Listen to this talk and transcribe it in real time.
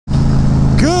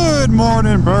Good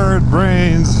morning, bird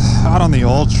brains. Out on the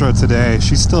Ultra today.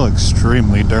 She's still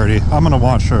extremely dirty. I'm gonna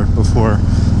wash her before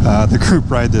the group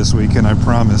ride this weekend, I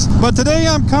promise. But today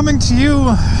I'm coming to you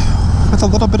with a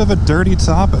little bit of a dirty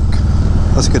topic.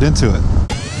 Let's get into it.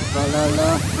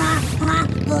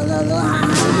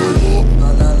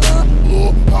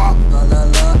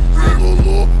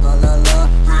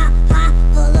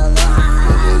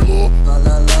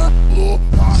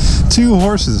 Two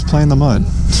horses playing the mud.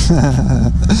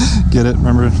 Get it?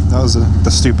 Remember that was the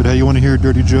stupid, hey, you want to hear a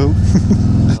dirty joke?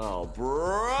 Oh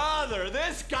brother,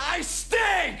 this guy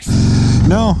stinks!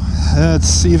 No,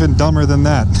 it's even dumber than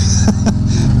that.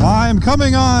 I'm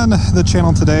coming on the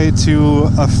channel today to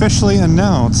officially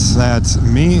announce that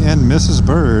me and Mrs.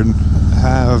 Bird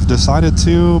have decided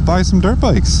to buy some dirt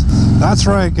bikes. That's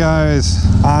right, guys.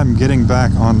 I'm getting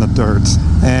back on the dirt.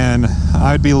 And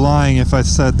I'd be lying if I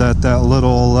said that that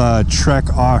little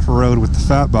trek off-road with the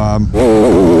Fat Bob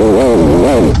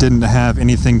didn't have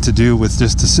anything to do with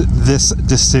this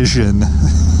decision.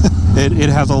 It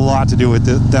has a lot to do with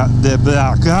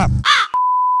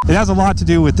it has a lot to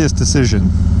do with this decision.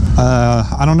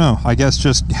 I don't know. I guess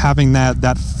just having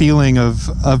that feeling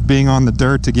of being on the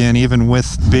dirt again, even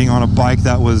with being on a bike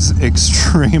that was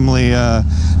extremely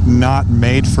not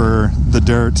made for the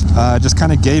dirt, just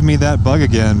kind of gave me that bug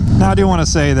again. Now I do want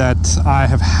to say that I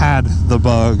have had the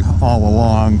bug all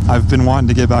along. I've been wanting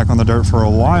to get back on the dirt for a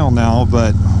while now,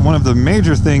 but one of the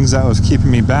major things that was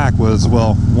keeping me back was,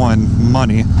 well, one,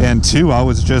 money, and two, I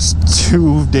was just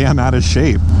too damn out of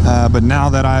shape. But now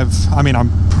that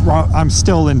I'm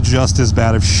still in just as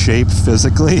bad of shape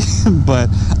physically, but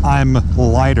I'm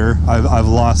lighter. I've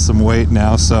lost some weight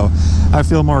now, so I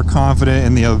feel more confident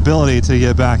in the ability to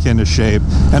get back into shape.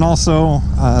 And also,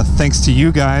 thanks to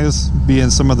you guys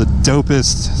being some of the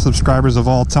dopest subscribers of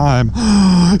all time.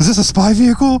 Is this a spy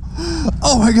vehicle?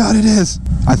 Oh my god, it is!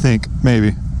 I think,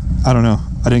 maybe. I don't know.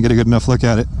 I didn't get a good enough look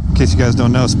at it. In case you guys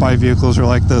don't know, spy vehicles are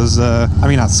like those,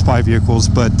 not spy vehicles,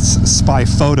 but spy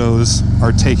photos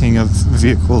are taking of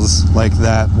vehicles like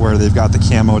that, where they've got the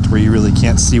camo to where you really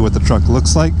can't see what the truck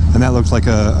looks like, and that looks like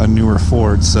a newer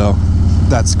Ford, so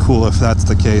that's cool if that's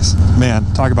the case. Man,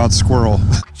 talk about squirrel.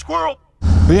 Squirrel!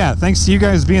 But yeah, thanks to you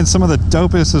guys being some of the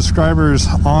dopest subscribers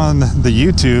on the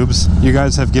YouTubes, you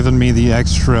guys have given me the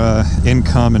extra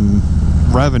income and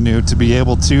revenue to be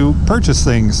able to purchase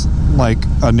things like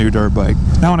a new dirt bike.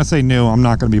 Now when I say new, I'm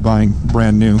not going to be buying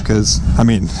brand new, because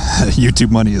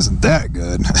YouTube money isn't that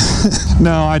good.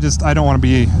 No, I don't want to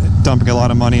be dumping a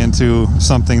lot of money into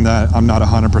something that I'm not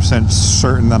 100%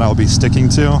 certain that I'll be sticking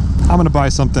to. I'm going to buy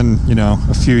something,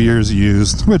 a few years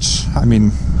used, which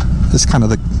is kind of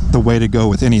the way to go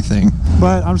with anything.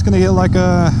 But I'm just going to get like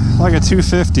a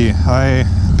 250.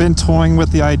 I've been toying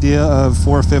with the idea of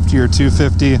 450 or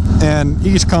 250, and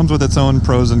each comes with its own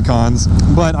pros and cons.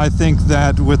 But I think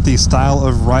that with the style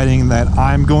of riding that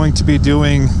I'm going to be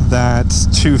doing, that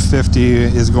 250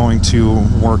 is going to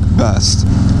work best.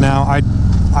 Now,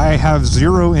 I have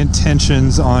zero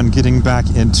intentions on getting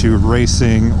back into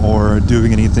racing or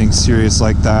doing anything serious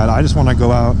like that. I just want to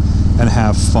go out and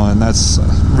have fun. That's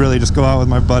really just go out with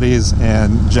my buddies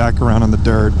and jack around on the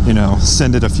dirt,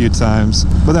 send it a few times.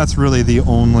 But that's really the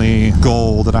only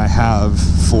goal that I have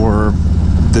for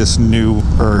this new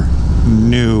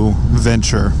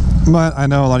venture. But I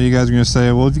know a lot of you guys are going to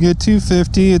say, well, if you get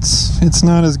 250, it's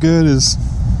not as good as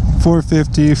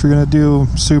 450 if you're gonna do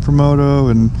supermoto.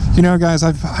 And guys,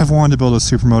 I've wanted to build a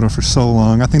supermoto for so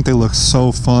long. I think they look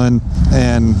so fun,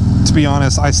 and to be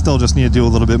honest, I still just need to do a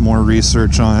little bit more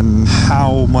research on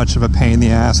how much of a pain in the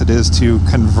ass it is to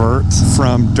convert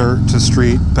from dirt to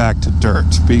street back to dirt.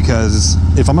 Because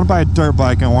if I'm gonna buy a dirt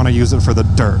bike, I want to use it for the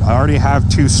dirt. I already have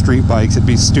two street bikes. It'd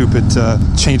be stupid to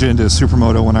change it into a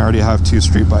supermoto when I already have two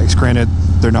street bikes. Granted,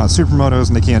 they're not supermotos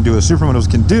and they can't do what supermotos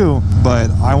can do, but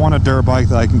I want a dirt bike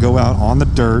that I can go out on the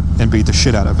dirt and beat the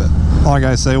shit out of it. A lot of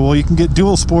guys say, well, you can get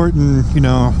dual sport and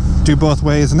do both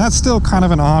ways, and that's still kind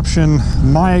of an option.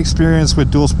 My experience with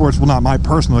dual sports, well, not my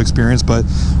personal experience, but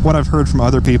what I've heard from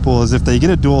other people is if they get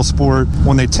a dual sport,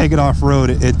 when they take it off road,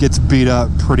 it gets beat up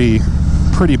pretty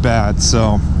bad.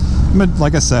 So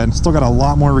like I said, still got a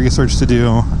lot more research to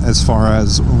do as far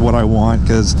as what I want,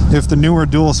 because if the newer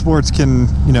dual sports can,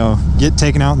 get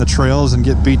taken out in the trails and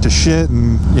get beat to shit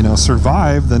and,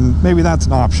 survive, then maybe that's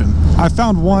an option. I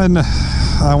found one,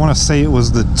 I want to say it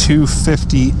was the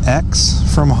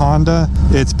 250X from Honda.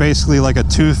 It's basically like a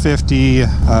 250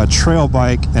 trail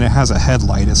bike, and it has a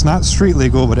headlight. It's not street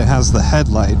legal, but it has the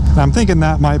headlight. And I'm thinking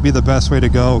that might be the best way to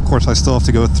go. Of course, I still have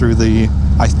to go through the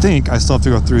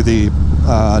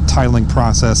titling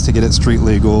process to get it street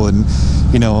legal, and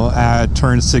you know, add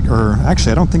or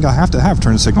actually I don't think I have to have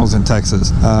turn signals in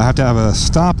Texas. I have to have a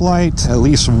stoplight, at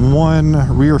least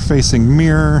one rear facing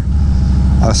mirror,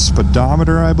 a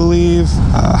speedometer, I believe,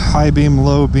 high beam,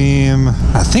 low beam.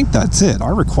 I think that's it.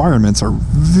 Our requirements are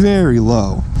very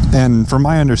low. And from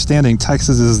my understanding,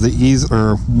 Texas is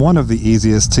one of the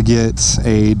easiest to get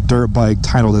a dirt bike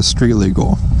titled as street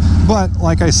legal. But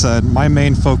like I said, my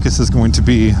main focus is going to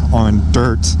be on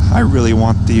dirt. I really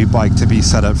want the bike to be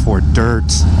set up for dirt.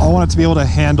 I want it to be able to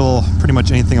handle pretty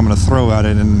much anything I'm going to throw at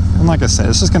it. And like I said,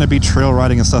 it's just going to be trail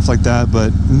riding and stuff like that.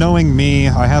 But knowing me,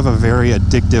 I have a very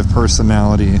addictive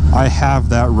personality. I have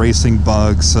that racing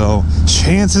bug. So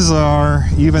chances are,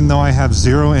 even though I have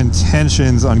zero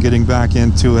intentions on getting back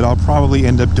into it, I'll probably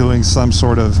end up doing some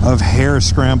sort of hare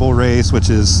scramble race, which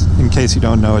is, in case you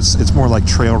don't know, it's more like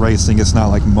trail racing. It's not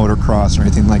like motocross or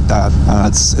anything like that.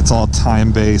 It's all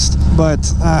time based.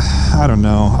 But I don't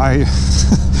know.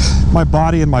 My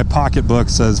body and my pocketbook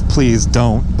says please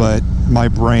don't, but my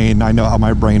brain, I know how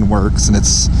my brain works, and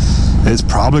it's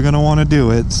probably going to want to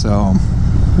do it. So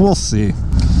we'll see.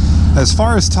 As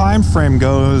far as time frame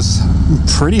goes,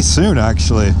 pretty soon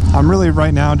actually. I'm really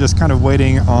right now just kind of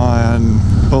waiting on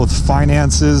both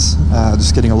finances,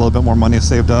 just getting a little bit more money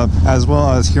saved up, as well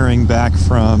as hearing back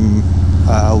from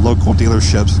local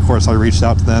dealerships. Of course, I reached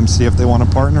out to them, see if they want to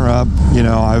partner up. You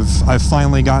know, I've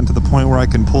finally gotten to the point where I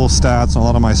can pull stats on a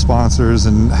lot of my sponsors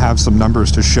and have some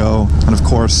numbers to show. And of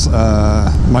course,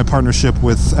 my partnership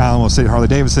with Alamo State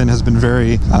Harley-Davidson has been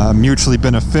very mutually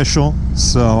beneficial.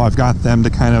 So I've got them to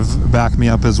kind of back me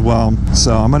up as well.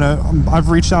 So I've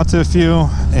reached out to a few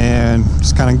and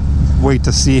just kind of wait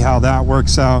to see how that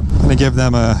works out. I'm gonna give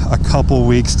them a couple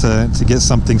weeks to get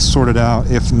something sorted out.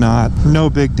 If not, no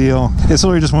big deal. It's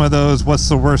really just one of those, what's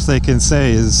the worst they can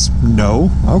say is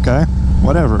no. Okay,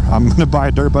 whatever, I'm gonna buy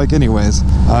a dirt bike anyways.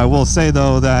 I will say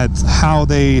though that how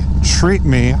they treat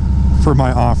me for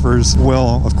my offers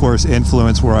will of course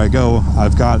influence where I go.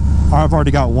 I've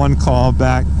already got one call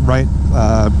back right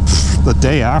the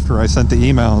day after I sent the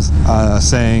emails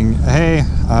saying, hey,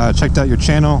 checked out your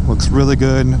channel, looks really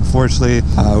good. Unfortunately,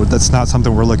 that's not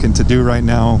something we're looking to do right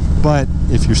now, but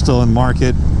if you're still in the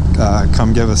market,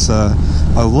 come give us a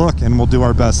look and we'll do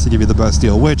our best to give you the best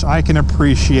deal, which I can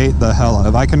appreciate the hell out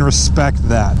of. I can respect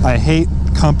that. I hate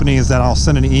companies that I'll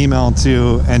send an email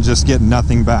to and just get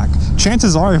nothing back.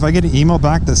 Chances are, if I get an email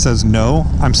back that says no,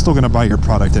 I'm still going to buy your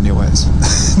product anyways.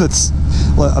 That's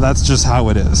just how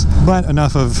it is. But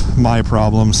enough of my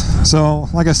problems. So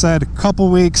like I said, a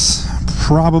couple weeks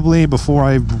probably before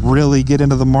I really get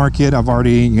into the market. I've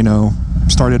already, you know,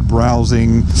 started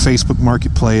browsing Facebook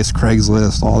Marketplace,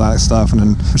 Craigslist, all that stuff, and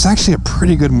then there's actually a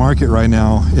pretty good market right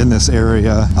now in this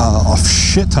area. A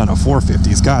shit ton of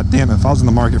 450s. God damn, if I was in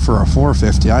the market for a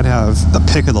 450, I'd have the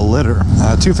pick of the litter.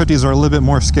 250s are a little bit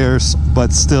more scarce,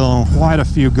 but still quite a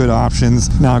few good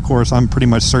options. Now, of course, I'm pretty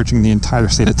much searching the entire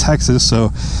state of Texas,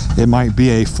 so it might be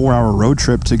a 4-hour road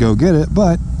trip to go get it,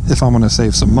 but if I'm going to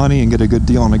save some money and get a good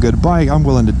deal on a good bike, I'm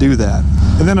willing to do that.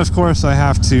 And then of course I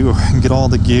have to get all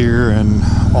the gear and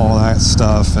all that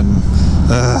stuff, and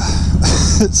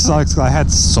it sucks. I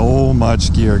had so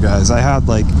much gear, guys. I had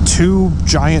like 2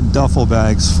 giant duffel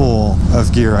bags full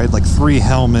of gear. I had like 3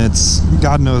 helmets,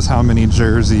 God knows how many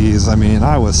jerseys. I mean,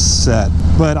 I was set.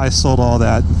 But I sold all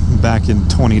that back in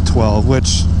 2012,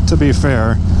 which, to be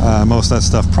fair, most of that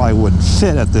stuff probably wouldn't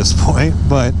fit at this point,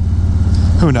 but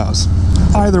who knows.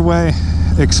 Either way,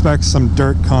 expect some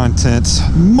dirt content,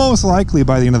 most likely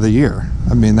by the end of the year.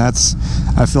 I mean, I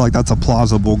feel like that's a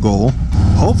plausible goal.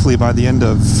 Hopefully by the end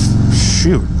of,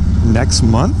 next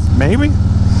month, maybe?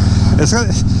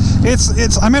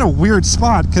 I'm in a weird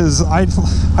spot because I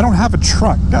don't have a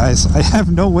truck, guys. I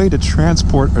have no way to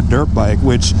transport a dirt bike,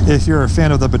 which, if you're a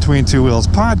fan of the Between Two Wheels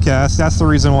podcast, that's the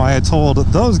reason why I told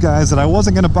those guys that I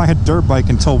wasn't going to buy a dirt bike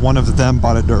until one of them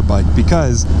bought a dirt bike,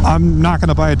 because I'm not going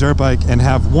to buy a dirt bike and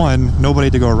have, 1,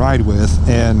 nobody to go ride with,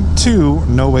 and 2,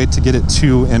 no way to get it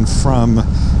to and from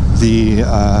the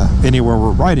anywhere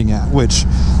we're riding at, which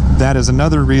that is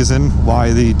another reason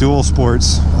why the dual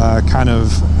sports kind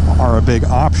of are a big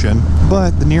option.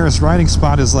 But the nearest riding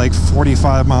spot is like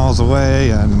 45 miles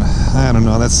away, and I don't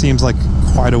know, that seems like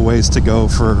quite a ways to go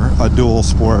for a dual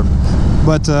sport.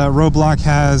 But Roblox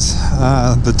has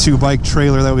the 2-bike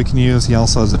trailer that we can use. He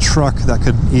also has a truck that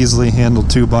could easily handle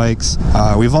 2 bikes.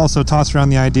 We've also tossed around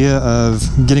the idea of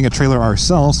getting a trailer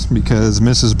ourselves, because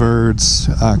Mrs. Bird's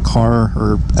car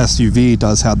or SUV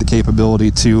does have the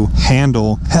capability to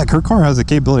handle, heck, her car has the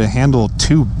capability to handle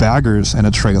 2 baggers and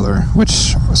a trailer,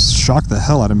 which shocked the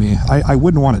hell out of me. I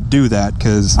wouldn't want to do that,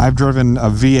 because I've driven a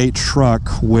V8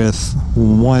 truck with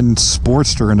 1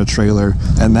 Sportster in a trailer,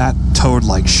 and that towed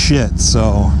like shit.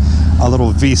 So a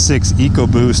little V6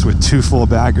 EcoBoost with 2 full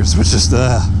baggers was just,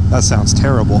 that sounds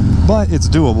terrible. But it's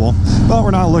doable. But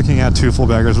we're not looking at 2 full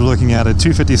baggers. We're looking at a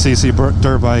 250cc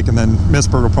dirt bike, and then Miss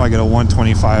Bird will probably get a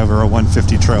 125 or a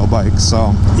 150 trail bike.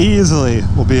 So easily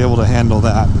we'll be able to handle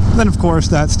that. And then of course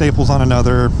that staples on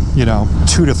another, you know,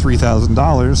 $2,000 to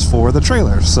 $3,000 for the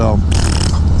trailer. So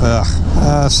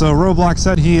so Roblox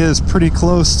said he is pretty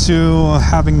close to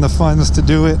having the funds to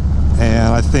do it,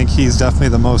 and I think he's definitely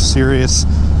the most serious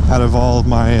out of all of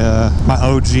my my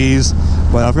OGs.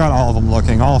 But I've got all of them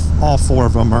looking. All 4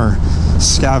 of them are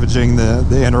scavenging the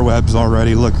interwebs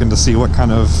already, looking to see what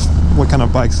kind of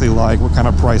bikes they like, what kind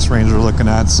of price range they're looking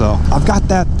at. So I've got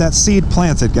that seed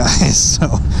planted, guys. So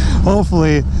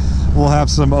hopefully we'll have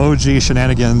some OG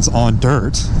shenanigans on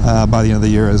dirt by the end of the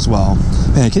year as well.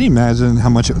 Man, can you imagine how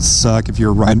much it would suck if you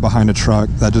were riding behind a truck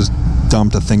that just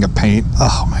dumped a thing of paint?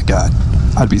 Oh my god,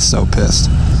 I'd be so pissed.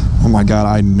 Oh my god,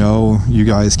 I know you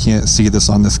guys can't see this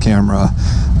on this camera,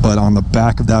 but on the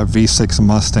back of that V6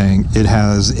 Mustang, it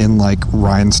has in like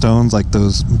rhinestones, like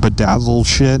those bedazzled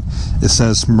shit, it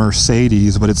says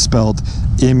Mercedes, but it's spelled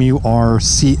M-U-R-C-A-D-E-Z.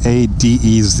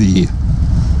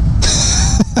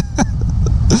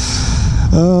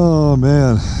 Oh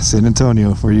man, San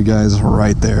Antonio for you guys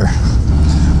right there.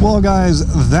 Well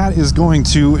guys, that is going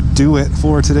to do it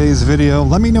for today's video.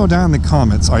 Let me know down in the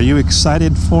comments, are you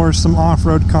excited for some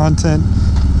off-road content?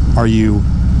 Are you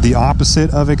the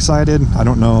opposite of excited? I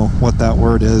don't know what that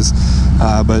word is,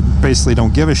 but basically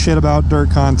don't give a shit about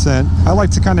dirt content. I like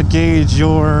to kind of gauge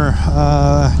your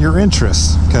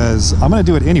interests, because I'm gonna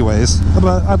do it anyways,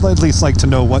 but I'd at least like to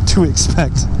know what to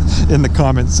expect in the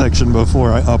comment section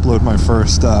before I upload my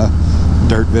first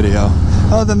dirt video.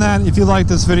 Other than that, if you like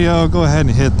this video, go ahead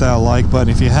and hit that like button.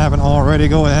 If you haven't already,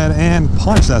 go ahead and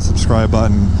punch that subscribe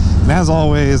button. And as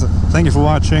always, thank you for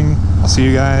watching. I'll see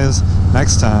you guys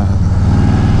next time.